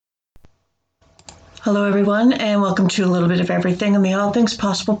Hello, everyone, and welcome to A Little Bit of Everything on the All Things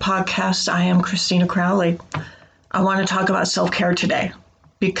Possible podcast. I am Christina Crowley. I want to talk about self-care today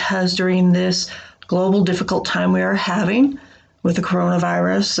because during this global difficult time we are having with the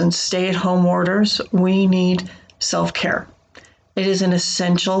coronavirus and stay-at-home orders, we need self-care. It is an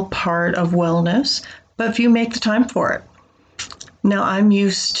essential part of wellness, but few make the time for it. Now, I'm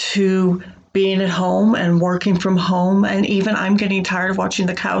used to being at home and working from home, and even I'm getting tired of watching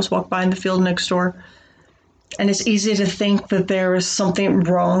the cows walk by in the field next door. And it's easy to think that there is something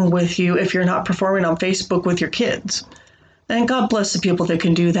wrong with you if you're not performing on Facebook with your kids. And God bless the people that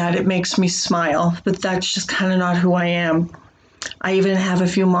can do that. It makes me smile, but that's just kind of not who I am. I even have a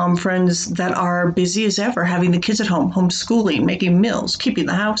few mom friends that are busy as ever, having the kids at home, homeschooling, making meals, keeping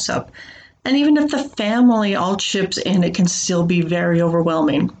the house up. And even if the family all chips in, it can still be very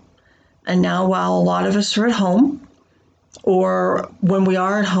overwhelming. And now, while a lot of us are at home, or when we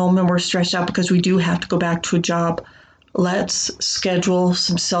are at home and we're stressed out because we do have to go back to a job, let's schedule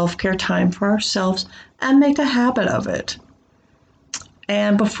some self-care time for ourselves and make a habit of it.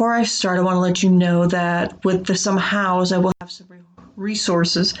 And before I start, I want to let you know that with the Some Hows, I will have some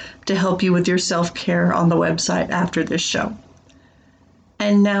resources to help you with your self-care on the website after this show.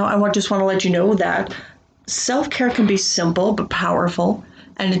 And now just want to let you know that self-care can be simple but powerful,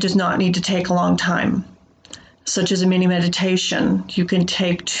 and it does not need to take a long time. Such as a mini meditation, you can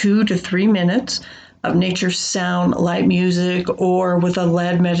take 2 to 3 minutes of nature sound, light music, or with a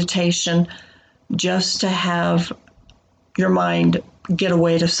led meditation just to have your mind get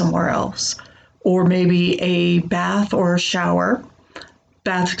away to somewhere else. Or maybe a bath or a shower.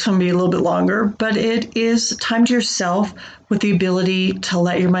 Bath can be a little bit longer, but it is time to yourself with the ability to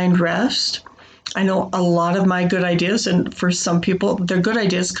let your mind rest. I know a lot of my good ideas, and for some people, their good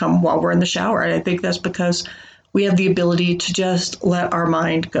ideas come while we're in the shower. And I think that's because we have the ability to just let our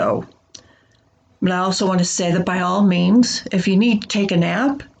mind go. But I also want to say that by all means, if you need to take a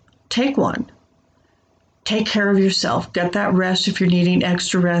nap, take one. Take care of yourself. Get that rest if you're needing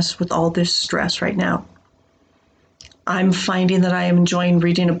extra rest with all this stress right now. I'm finding that I am enjoying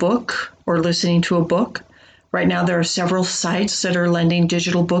reading a book or listening to a book. Right now, there are several sites that are lending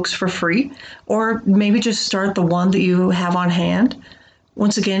digital books for free, or maybe just start the one that you have on hand.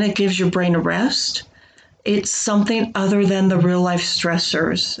 Once again, it gives your brain a rest. It's something other than the real life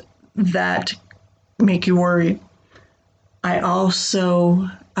stressors that make you worry. I also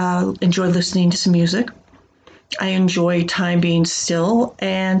enjoy listening to some music. I enjoy time being still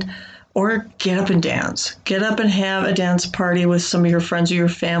or get up and dance. Get up and have a dance party with some of your friends or your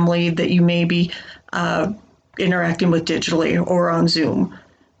family that you may be interacting with digitally or on Zoom.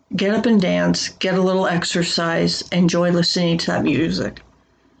 Get up and dance, get a little exercise, enjoy listening to that music.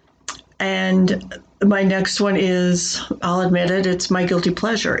 And my next one is, I'll admit it, it's my guilty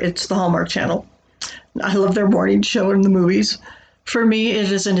pleasure. It's the Hallmark Channel. I love their morning show and the movies. For me,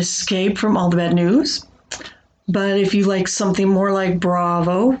 it is an escape from all the bad news. But if you like something more like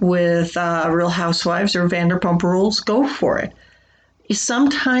Bravo with Real Housewives or Vanderpump Rules, go for it.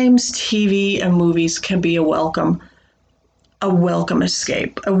 Sometimes TV and movies can be a welcome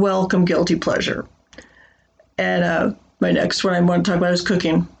escape, a welcome guilty pleasure. And my next one I want to talk about is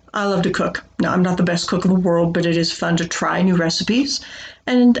cooking. I love to cook. Now, I'm not the best cook in the world, but it is fun to try new recipes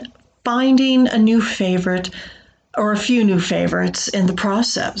and finding a new favorite or a few new favorites in the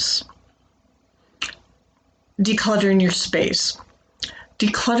process. Decluttering your space.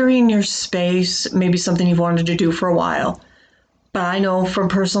 Decluttering your space may be something you've wanted to do for a while. But I know from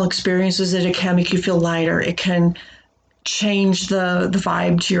personal experiences that it can make you feel lighter. It can change the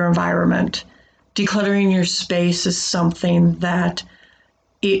vibe to your environment. Decluttering your space is something that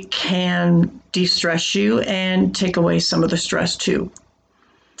it can de-stress you and take away some of the stress too.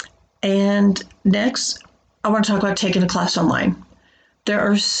 And next, I want to talk about taking a class online. There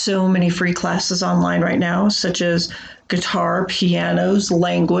are so many free classes online right now, such as guitar, pianos,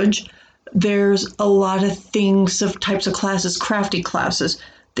 language. There's a lot of things, of types of classes, crafty classes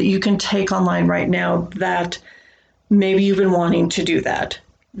that you can take online right now that maybe you've been wanting to do that.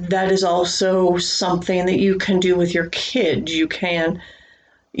 That is also something that you can do with your kids. You can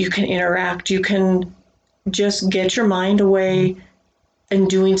interact. You can just get your mind away and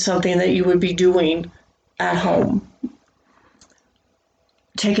doing something that you would be doing at home.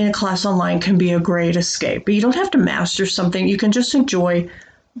 Taking a class online can be a great escape, but you don't have to master something. You can just enjoy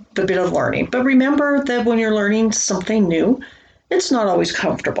the bit of learning. But remember that when you're learning something new, it's not always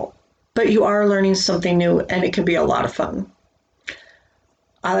comfortable, but you are learning something new and it can be a lot of fun.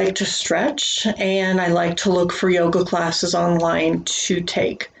 I like to stretch and I like to look for yoga classes online to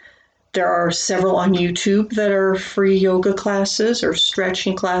take. There are several on YouTube that are free yoga classes or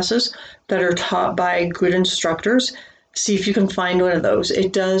stretching classes that are taught by good instructors. See if you can find one of those.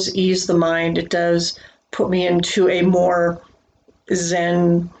 It does ease the mind. It does put me into a more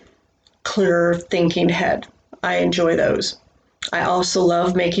zen, clearer thinking head. I enjoy those. I also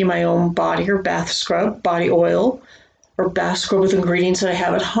love making my own body or bath scrub, body oil, or bath scrub with ingredients that I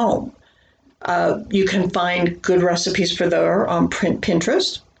have at home. You can find good recipes for those on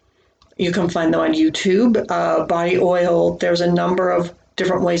Pinterest. You can find them on YouTube. Body oil, there's a number of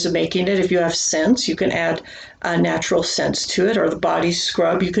different ways of making it. If you have scents, you can add natural scents to it, or the body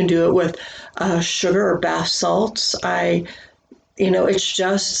scrub, you can do it with sugar or bath salts. It's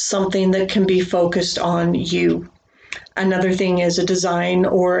just something that can be focused on you. Another thing is a design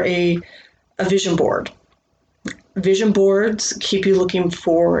or a vision board. Vision boards keep you looking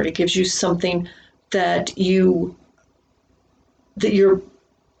forward. It gives you something that you're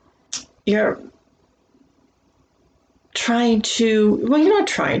trying to, well, you're not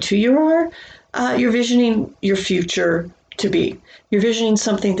trying to, you're visioning your future to be. You're visioning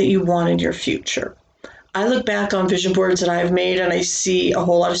something that you want in your future. I look back on vision boards that I've made and I see a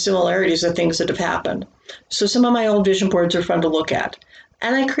whole lot of similarities of things that have happened. So some of my old vision boards are fun to look at.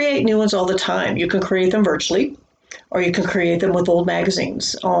 And I create new ones all the time. You can create them virtually, or you can create them with old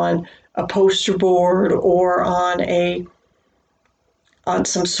magazines on a poster board or on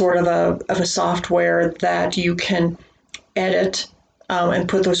some sort of a software that you can edit and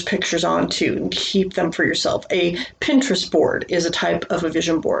put those pictures onto and keep them for yourself. A Pinterest board is a type of a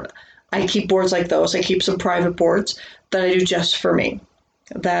vision board. I keep boards like those. I keep some private boards that I do just for me,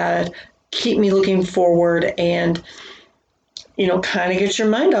 that keep me looking forward and, kind of get your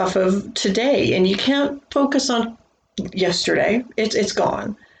mind off of today. And you can't focus on yesterday. It's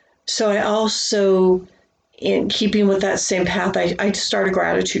gone. So I also, in keeping with that same path, I start a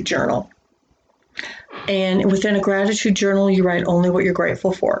gratitude journal. And within a gratitude journal, you write only what you're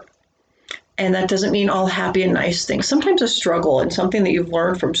grateful for. And that doesn't mean all happy and nice things. Sometimes a struggle and something that you've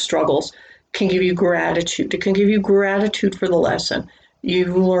learned from struggles can give you gratitude. It can give you gratitude for the lesson. You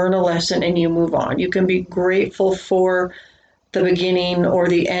learn a lesson and you move on. You can be grateful for the beginning or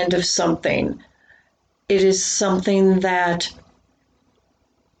the end of something. It is something that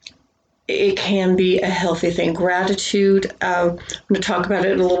it can be a healthy thing. Gratitude, I'm going to talk about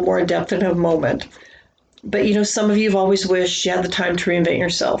it a little more in depth in a moment. But some of you have always wished you had the time to reinvent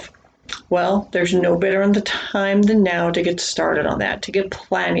yourself. Well, there's no better in the time than now to get started on that, to get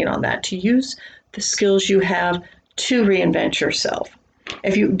planning on that, to use the skills you have to reinvent yourself.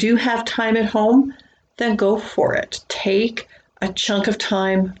 If you do have time at home, then go for it. Take a chunk of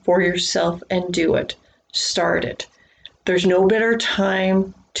time for yourself and do it. Start it. There's no better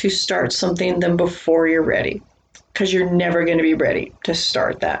time to start something than before you're ready, because you're never going to be ready to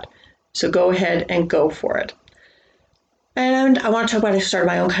start that. So go ahead and go for it. And I want to talk about, I started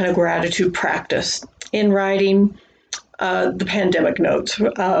my own kind of gratitude practice in writing the pandemic notes.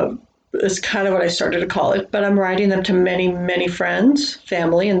 Is kind of what I started to call it, but I'm writing them to many, many friends,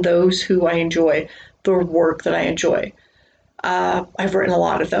 family, and those who I enjoy, the work that I enjoy. I've written a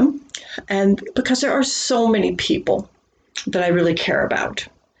lot of them, and because there are so many people that I really care about,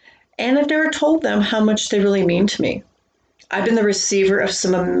 and I've never told them how much they really mean to me. I've been the receiver of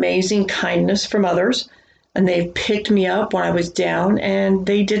some amazing kindness from others, and they've picked me up when I was down, and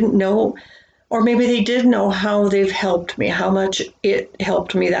they didn't know, or maybe they did know how they've helped me, how much it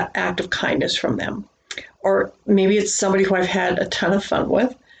helped me, that act of kindness from them. Or maybe it's somebody who I've had a ton of fun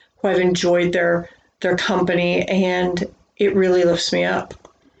with, who I've enjoyed their company, and it really lifts me up.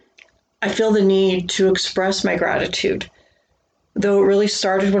 I feel the need to express my gratitude, though it really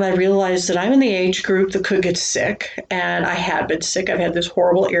started when I realized that I'm in the age group that could get sick, and I had been sick. I've had this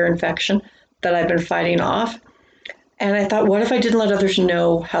horrible ear infection that I've been fighting off. And I thought, what if I didn't let others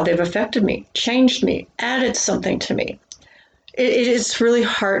know how they've affected me, changed me, added something to me? It is really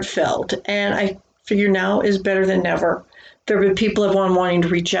heartfelt, and I figure now is better than never. There have been people I've been wanting to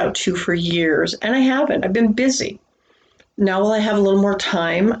reach out to for years, and I haven't. I've been busy. Now, while I have a little more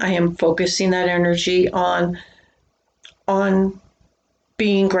time, I am focusing that energy on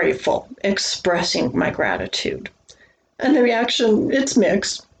being grateful, expressing my gratitude. And the reaction, it's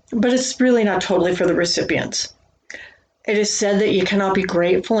mixed, but it's really not totally for the recipients. It is said that you cannot be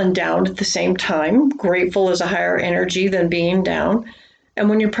grateful and down at the same time. Grateful is a higher energy than being down. And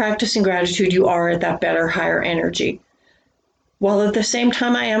when you're practicing gratitude, you are at that better, higher energy. While at the same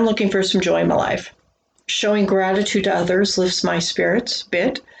time, I am looking for some joy in my life. Showing gratitude to others lifts my spirits a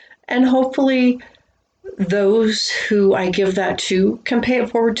bit. And hopefully those who I give that to can pay it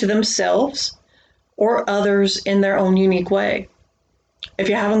forward to themselves or others in their own unique way. If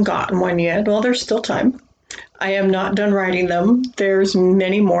you haven't gotten one yet, well, there's still time. I am not done writing them. There's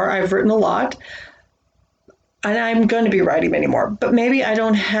many more. I've written a lot. And I'm going to be writing many more. But maybe I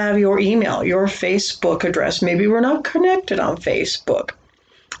don't have your email, your Facebook address. Maybe we're not connected on Facebook.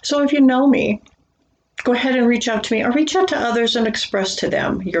 So if you know me, go ahead and reach out to me or reach out to others and express to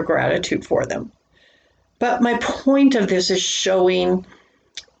them your gratitude for them. But my point of this show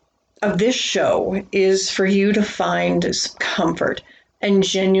is for you to find some comfort and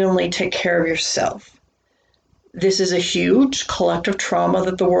genuinely take care of yourself. This is a huge collective trauma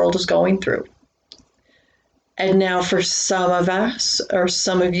that the world is going through. And now for some of us, or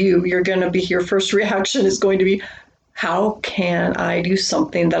some of you, your first reaction is going to be, how can I do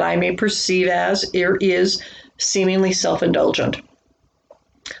something that I may perceive as or is seemingly self-indulgent?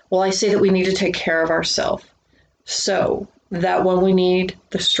 Well, I say that we need to take care of ourselves so that when we need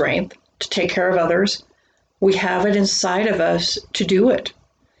the strength to take care of others, we have it inside of us to do it.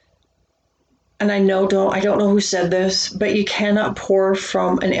 And I don't know who said this, but you cannot pour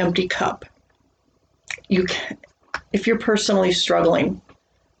from an empty cup. If you're personally struggling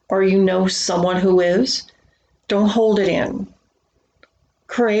or you know someone who is, don't hold it in.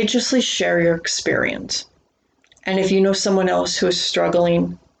 Courageously share your experience. And if you know someone else who is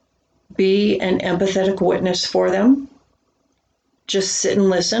struggling, be an empathetic witness for them. Just sit and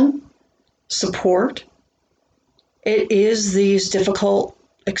listen, support. It is these difficult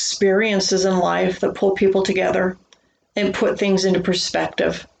experiences in life that pull people together and put things into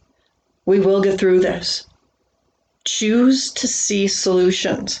perspective. We will get through this. Choose to see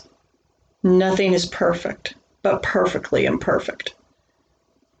solutions. Nothing is perfect, but perfectly imperfect.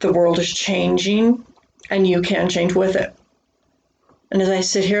 The world is changing, and you can change with it. And as I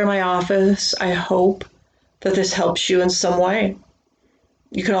sit here in my office, I hope that this helps you in some way.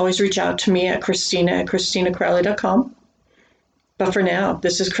 You can always reach out to me at Christina@ChristinaCrowley.com. But for now,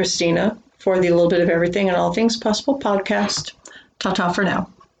 this is Christina for the Little Bit of Everything and All Things Possible podcast. Ta-ta for now.